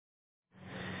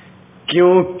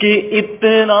क्योंकि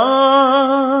इतना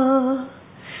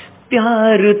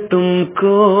प्यार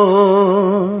तुमको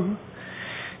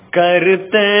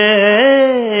करते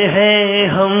हैं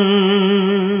हम,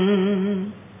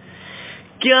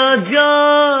 क्या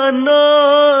जानोगे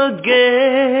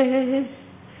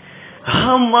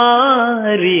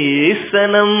हमारी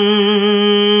सनम।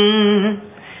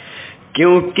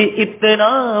 क्योंकि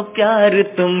इतना प्यार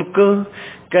तुमको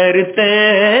करते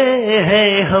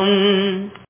हैं हम।